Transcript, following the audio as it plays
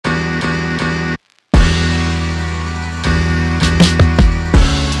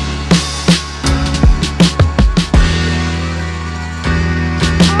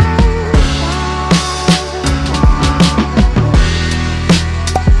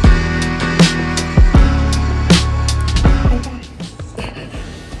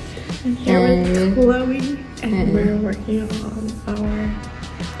working on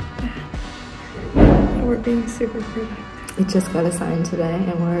we're being super productive. We just got assigned today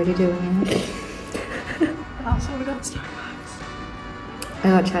and we're already doing it. And also we got Starbucks. I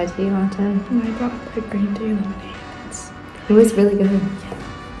got chai tea latte. And I got a green tea lemonade. It was really good. Yeah.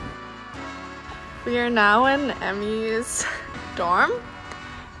 We are now in Emmy's dorm.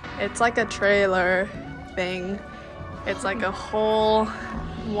 It's like a trailer thing. It's like a whole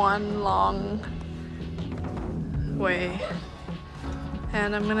one long way.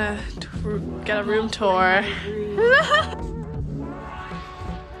 And I'm gonna get a room tour.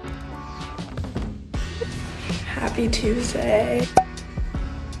 Happy Tuesday.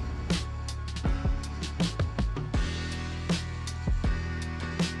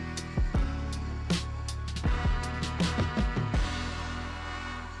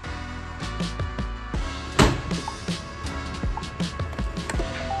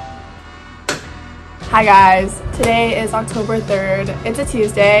 Hi guys, today is October 3rd. It's a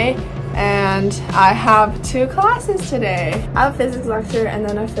Tuesday and I have 2 classes today. I have a physics lecture and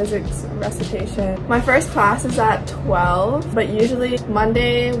then a physics recitation. My first class is at 12, but usually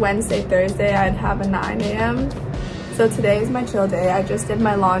Monday, Wednesday, Thursday I'd have a 9 a.m. So today is my chill day. I just did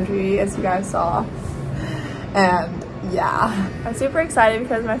my laundry as you guys saw. And yeah, I'm super excited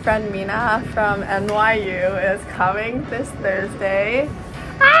because my friend Mina from NYU is coming this Thursday.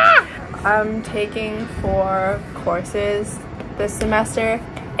 I'm taking 4 courses this semester: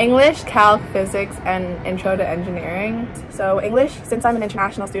 English, Calc, Physics, and Intro to Engineering. So English, since I'm an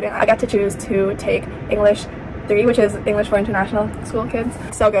international student, I got to choose to take English 3, which is English for international school kids.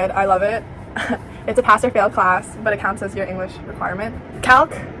 So good, I love it. It's a pass or fail class, but it counts as your English requirement.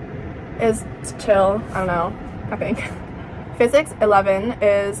 Calc is chill, I don't know, I think. Physics 11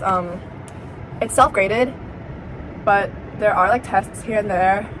 is, it's self-graded, but there are like tests here and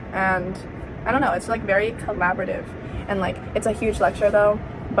there. And I don't know, it's like very collaborative, and like it's a huge lecture though,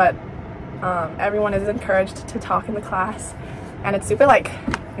 but everyone is encouraged to talk in the class, and it's super like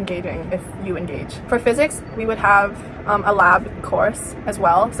engaging if you engage. For physics we would have a lab course as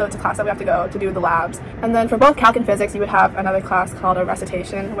well, so it's a class that we have to go to do the labs. And then for both Calc and Physics you would have another class called a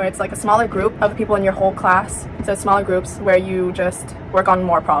recitation, where it's like a smaller group of people in your whole class, so smaller groups where you just work on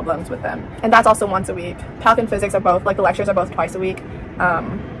more problems with them, and that's also once a week. Calc and Physics are both, like the lectures are both twice a week.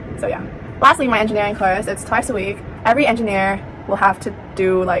 So yeah. Lastly, my engineering course, it's twice a week. Every engineer will have to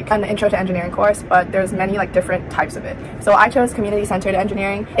do like an Intro to Engineering course, but there's many like different types of it. So I chose community-centered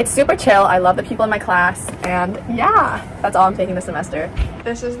engineering. It's super chill. I love the people in my class, and yeah, that's all I'm taking this semester.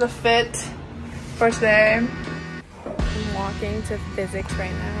 This is the fit for today. I'm walking to physics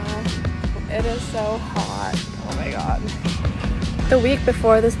right now. It is so hot. Oh my god. The week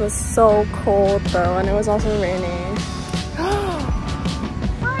before this was so cold though, and it was also raining.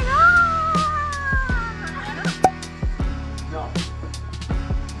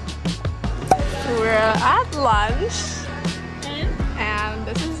 We're at lunch, and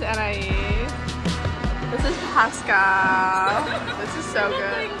this is NIE. This is Pascal. This is so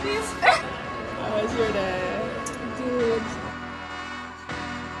good. How was your day? Good.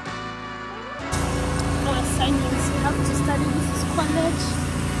 No assignments. You have to study. This is college.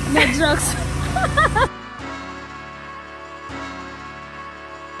 No drugs.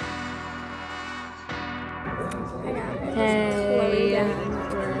 Hey.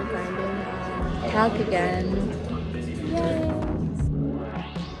 Calc again. Yay.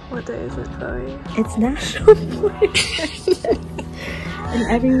 What day is it, Chloe? It's National Board and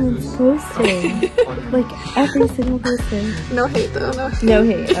everyone's posting. Like every single person. No hate though, no hate. No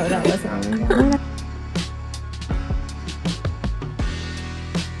hate. Oh, that wasn't one.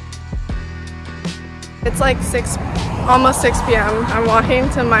 It's like almost 6 p.m. I'm walking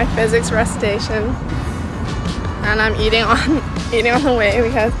to my physics recitation, and I'm eating on the way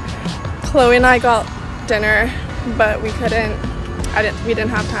because Chloe and I got dinner, but we didn't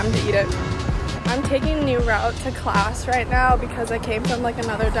have time to eat it. I'm taking a new route to class right now because I came from like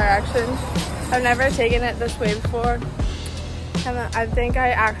another direction. I've never taken it this way before, and I think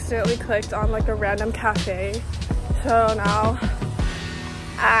I accidentally clicked on like a random cafe, so now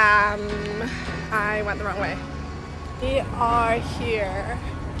I went the wrong way. We are here,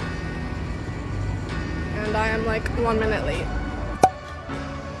 and I am like 1 minute late.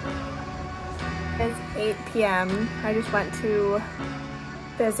 It's 8 p.m. I just went to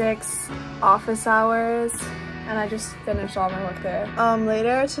physics office hours, and I just finished all my work there.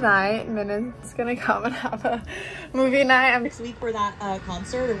 Later tonight, Minen's gonna come and have a movie night. Next week for that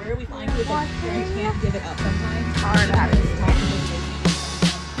concert, or where are we flying to? Like, you can't give it up sometimes. Hard at it.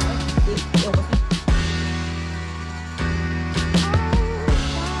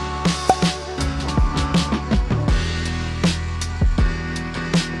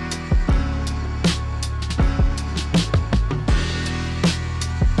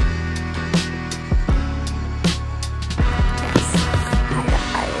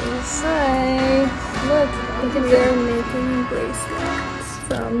 bracelet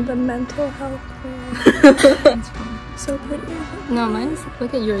from the mental health brand. So pretty. No, mine's,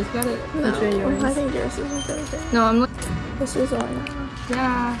 look at yours. You got it. No, Picture yours. I think yours is really good. No, I'm like, This is all now.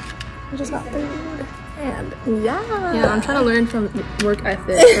 yeah. I just got food. And yeah. Yeah, I'm trying to learn from work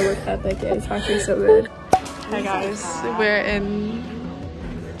ethic. The work ethic is actually so good. Hi guys, we're in.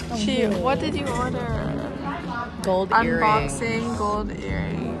 What did you order? Gold Unboxing gold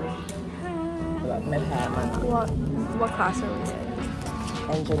earring. Manhattan What class are we in?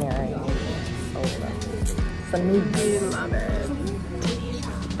 engineering. We love it.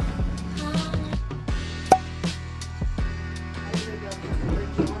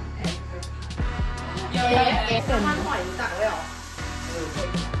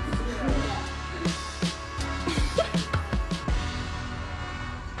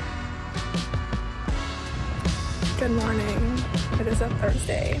 Good morning. It is a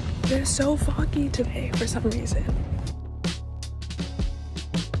Thursday. It is so foggy today for some reason.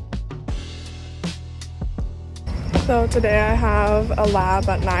 So today I have a lab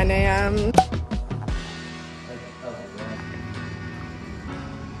at 9 a.m.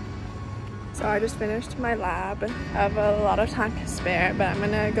 So I just finished my lab. I have a lot of time to spare, but I'm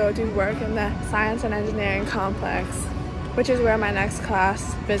gonna go do work in the Science and Engineering complex, which is where my next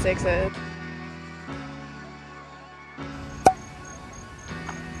class, physics, is.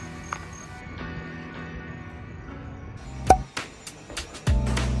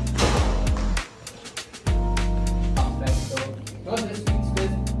 Not this week's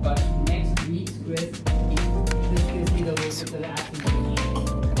quiz, but next week's quiz. This quiz either will go to the action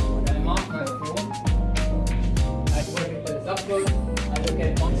page. I mark my phone. I work it with upload. I look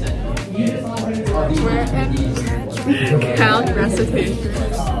at concept. Count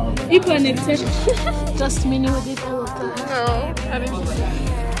recitation. You connected. Just mini with it. I will tell. No, I didn't.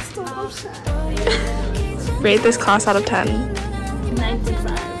 Rate this class out of 10.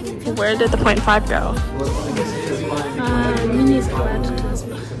 9.5. Where did the 0.5 go? Mini is bad class.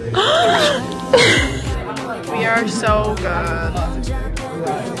 We are so good.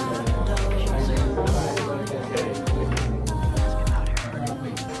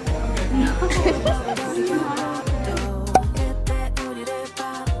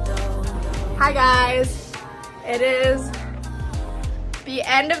 Hi guys, it is the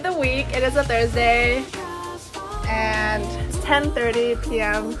end of the week. It is a Thursday and it's 10:30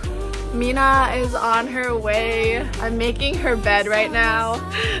 p.m. Mina is on her way. I'm making her bed right now.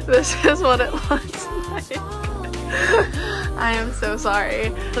 This is what it looks like. I am so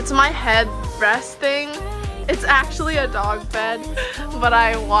sorry. It's my head rest thing. It's actually a dog bed, but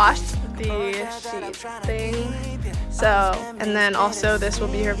I washed the sheet thing. So, and then also this will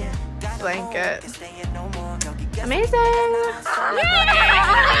be her blanket. Amazing!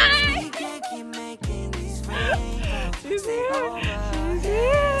 She's here! She's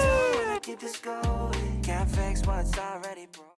here!